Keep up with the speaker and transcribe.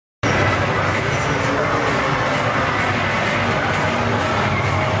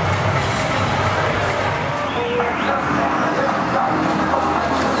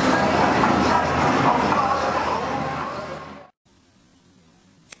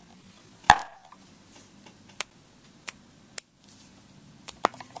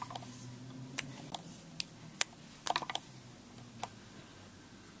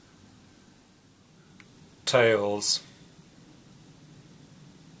Tails.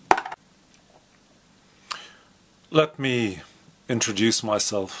 Let me introduce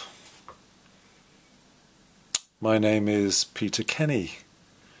myself. My name is Peter Kenny,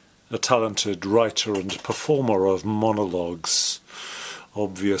 a talented writer and performer of monologues.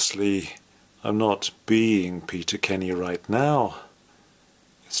 Obviously, I'm not being Peter Kenny right now.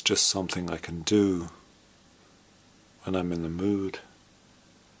 It's just something I can do when I'm in the mood.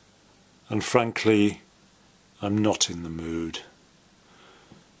 And frankly, I'm not in the mood.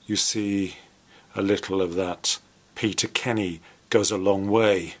 You see, a little of that Peter Kenny goes a long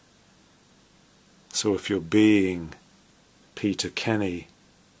way. So if you're being Peter Kenny,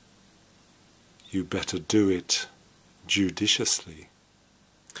 you better do it judiciously.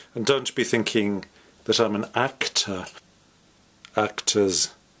 And don't be thinking that I'm an actor.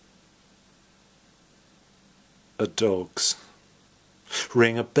 Actors are dogs.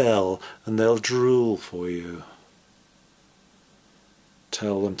 Ring a bell and they'll drool for you.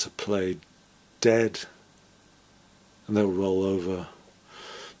 Tell them to play dead and they'll roll over.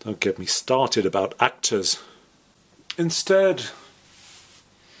 Don't get me started about actors. Instead,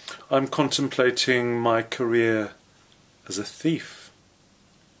 I'm contemplating my career as a thief.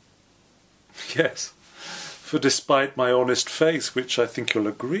 Yes, for despite my honest face, which I think you'll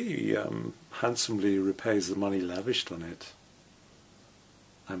agree handsomely repays the money lavished on it,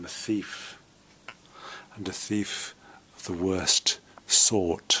 I'm a thief, and a thief of the worst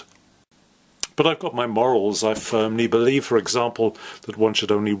sort. But I've got my morals. I firmly believe, for example, that one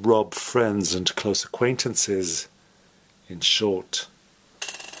should only rob friends and close acquaintances. In short,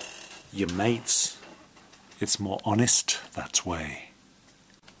 your mates. It's more honest that way.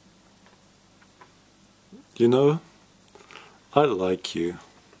 You know, I like you.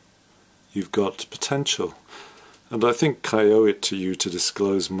 You've got potential. And I think I owe it to you to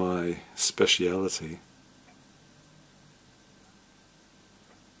disclose my speciality.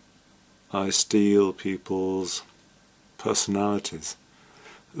 I steal people's personalities.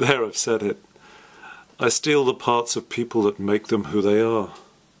 There, I've said it. I steal the parts of people that make them who they are.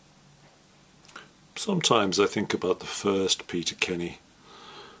 Sometimes I think about the first Peter Kenny.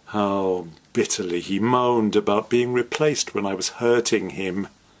 How bitterly he moaned about being replaced when I was hurting him.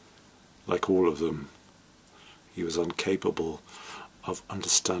 Like all of them, he was incapable of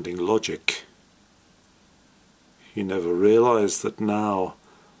understanding logic. He never realized that now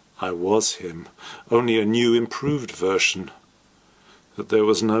I was him, only a new improved version, that there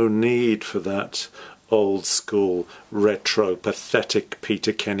was no need for that old school, retro, pathetic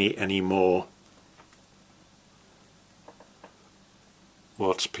Peter Kenny anymore.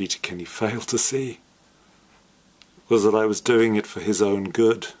 What Peter Kenny failed to see was that I was doing it for his own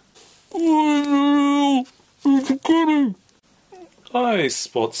good. Peter Kenny! I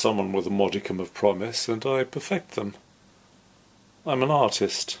spot someone with a modicum of promise and I perfect them. I'm an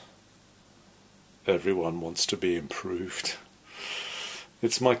artist. Everyone wants to be improved.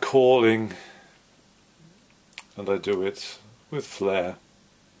 It's my calling, and I do it with flair.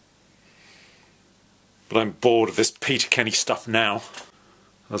 But I'm bored of this Peter Kenny stuff now.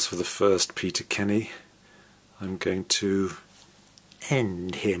 As for the first Peter Kenny, I'm going to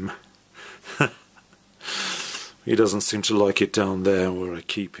end him. He doesn't seem to like it down there where I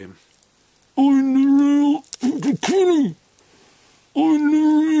keep him. I'm the real Peter Kenny! I'm the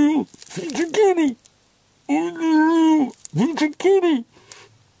real Peter Kenny! I'm the real Peter Kenny!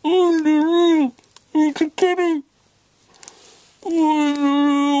 I'm the real Peter Kenny! I'm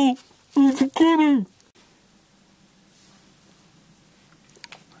the real Peter Kenny!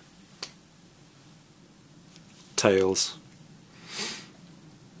 Tails.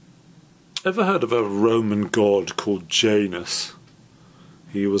 Ever heard of a Roman god called Janus?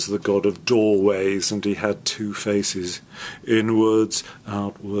 He was the god of doorways, and he had two faces, inwards,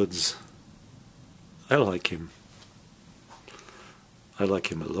 outwards. I like him. I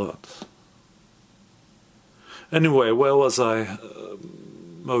like him a lot. Anyway, where was I?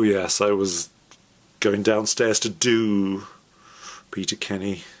 Oh yes, I was going downstairs to do Peter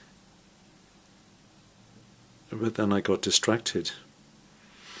Kenny. But then I got distracted.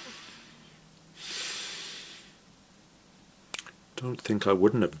 Don't think I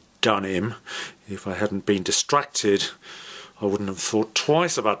wouldn't have done him if I hadn't been distracted. I wouldn't have thought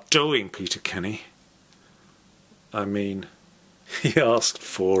twice about doing Peter Kenny. I mean, he asked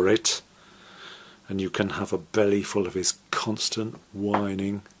for it, and you can have a belly full of his constant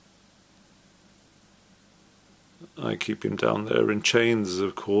whining. I keep him down there in chains,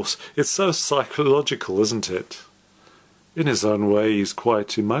 of course. It's so psychological, isn't it? In his own way, he's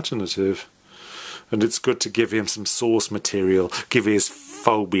quite imaginative. And it's good to give him some source material, give his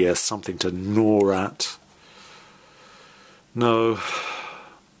phobia something to gnaw at. No.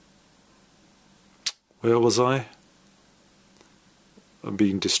 Where was I? I'm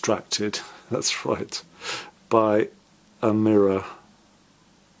being distracted, that's right, by a mirror.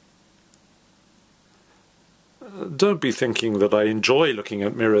 Don't be thinking that I enjoy looking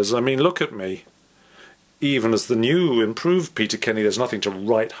at mirrors. I mean, look at me. Even as the new, improved Peter Kenny, there's nothing to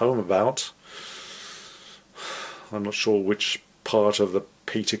write home about. I'm not sure which part of the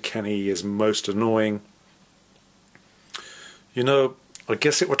Peter Kenny is most annoying. You know, I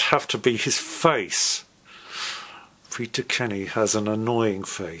guess it would have to be his face. Peter Kenny has an annoying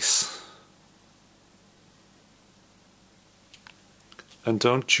face. And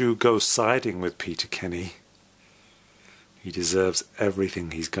don't you go siding with Peter Kenny. He deserves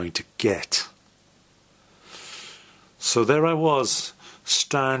everything he's going to get. So there I was,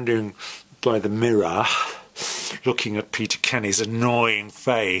 standing by the mirror, looking at Peter Kenny's annoying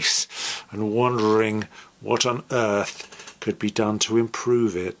face and wondering what on earth could be done to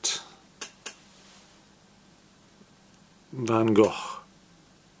improve it. Van Gogh.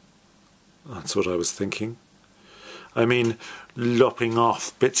 That's what I was thinking. I mean, lopping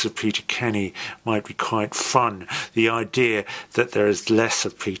off bits of Peter Kenny might be quite fun. The idea that there is less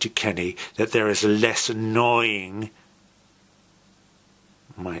of Peter Kenny, that there is less annoying,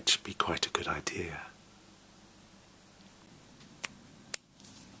 might be quite a good idea.